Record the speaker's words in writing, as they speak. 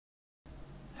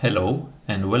Hello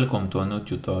and welcome to a new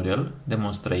tutorial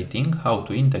demonstrating how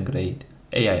to integrate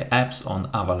AI apps on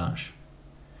Avalanche.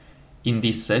 In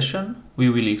this session, we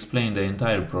will explain the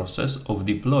entire process of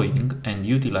deploying and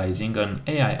utilizing an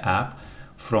AI app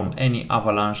from any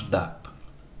Avalanche DApp.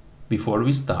 Before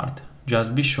we start,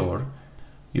 just be sure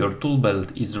your tool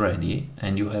belt is ready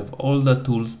and you have all the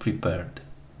tools prepared.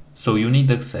 So you need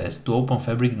access to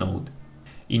Openfabric node.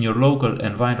 In your local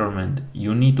environment,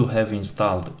 you need to have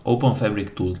installed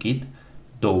Openfabric Toolkit,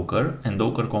 Docker, and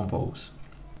Docker Compose.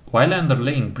 While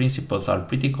underlying principles are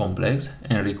pretty complex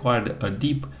and require a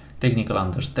deep technical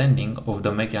understanding of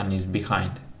the mechanism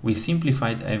behind, we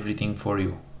simplified everything for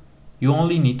you. You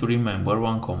only need to remember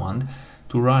one command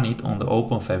to run it on the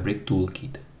Openfabric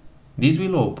Toolkit. This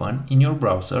will open in your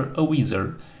browser a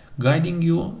wizard guiding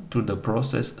you through the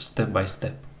process step by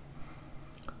step.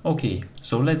 Okay,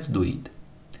 so let's do it.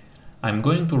 I'm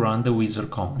going to run the wizard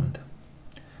command.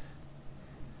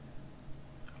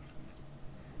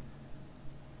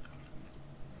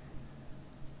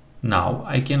 Now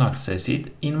I can access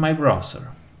it in my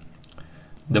browser.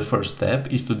 The first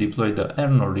step is to deploy the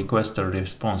Error Requester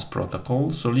Response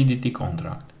Protocol Solidity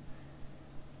contract.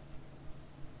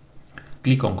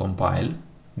 Click on Compile.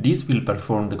 This will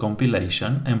perform the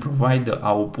compilation and provide the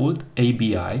output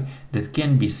ABI that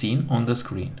can be seen on the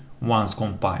screen. Once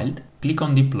compiled, click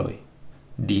on Deploy.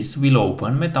 This will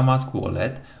open MetaMask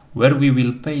wallet where we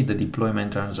will pay the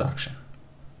deployment transaction.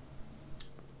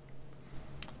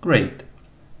 Great!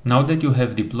 Now that you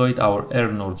have deployed our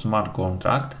AirNode smart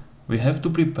contract, we have to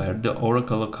prepare the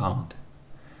Oracle account.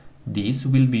 This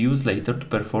will be used later to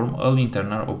perform all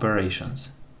internal operations.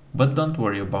 But don't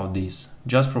worry about this,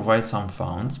 just provide some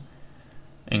funds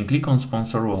and click on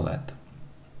Sponsor Wallet.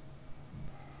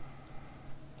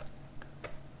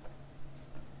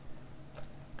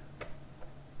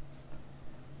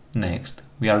 Next,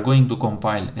 we are going to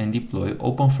compile and deploy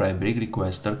Openfabric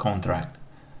Requester contract.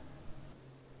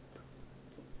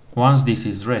 Once this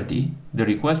is ready, the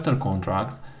requester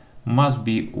contract must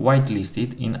be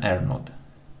whitelisted in AirNode.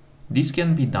 This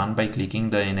can be done by clicking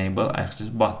the Enable Access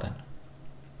button.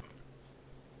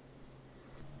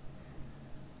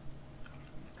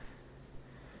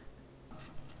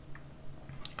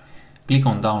 Click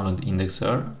on Download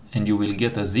Indexer and you will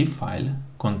get a zip file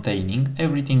containing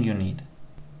everything you need.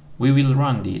 We will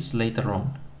run this later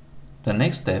on. The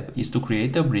next step is to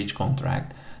create a bridge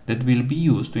contract that will be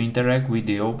used to interact with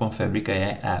the Openfabric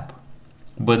AI app.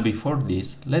 But before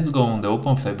this, let's go on the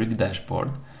Openfabric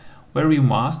dashboard, where we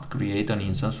must create an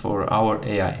instance for our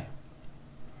AI.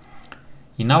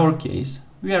 In our case,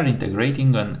 we are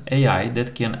integrating an AI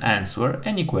that can answer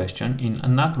any question in a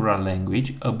natural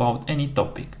language about any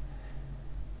topic.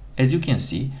 As you can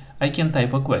see, I can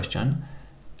type a question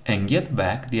and get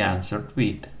back the answer to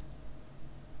it.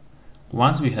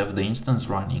 Once we have the instance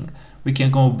running, we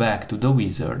can go back to the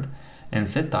wizard and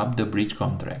set up the bridge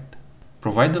contract.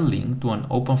 Provide a link to an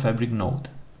Openfabric node.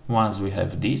 Once we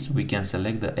have this, we can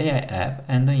select the AI app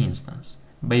and the instance.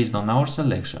 Based on our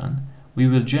selection, we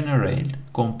will generate,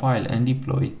 compile and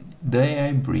deploy the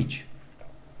AI bridge.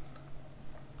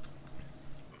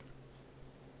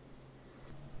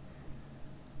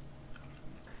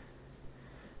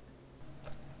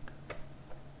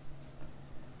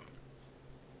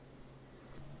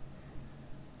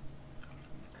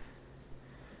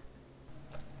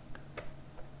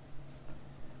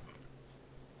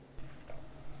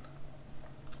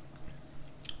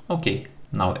 Okay,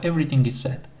 now everything is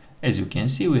set. As you can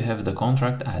see, we have the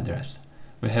contract address.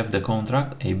 We have the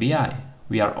contract ABI.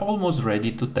 We are almost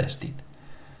ready to test it.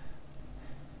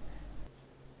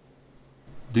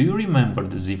 Do you remember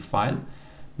the zip file?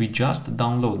 We just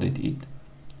downloaded it.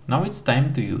 Now it's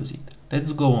time to use it.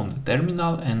 Let's go on the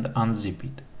terminal and unzip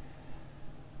it.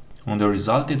 On the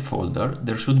resulted folder,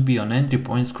 there should be an entry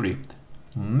point script.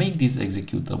 Make this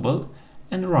executable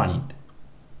and run it.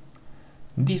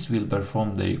 This will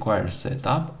perform the required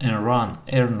setup and run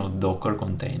AirNode Docker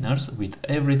containers with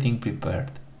everything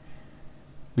prepared.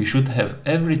 We should have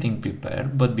everything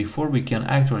prepared, but before we can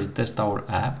actually test our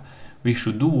app, we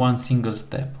should do one single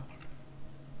step.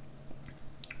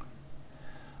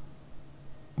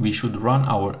 We should run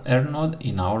our AirNode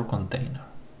in our container.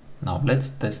 Now let's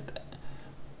test.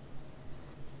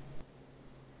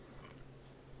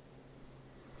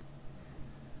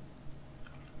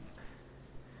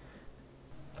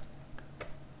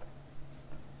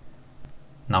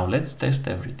 Now let's test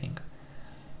everything.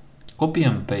 Copy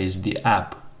and paste the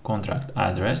app contract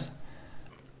address.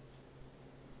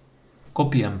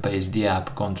 Copy and paste the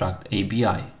app contract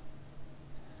ABI.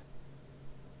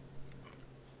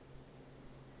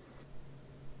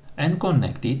 and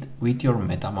connect it with your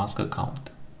MetaMask account.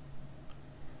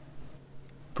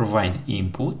 provide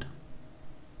input,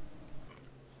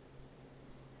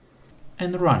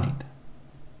 and run it.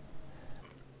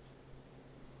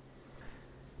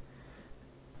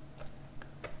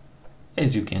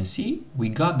 As you can see, we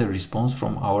got the response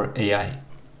from our AI.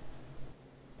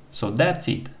 So that's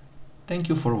it. Thank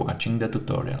you for watching the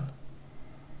tutorial.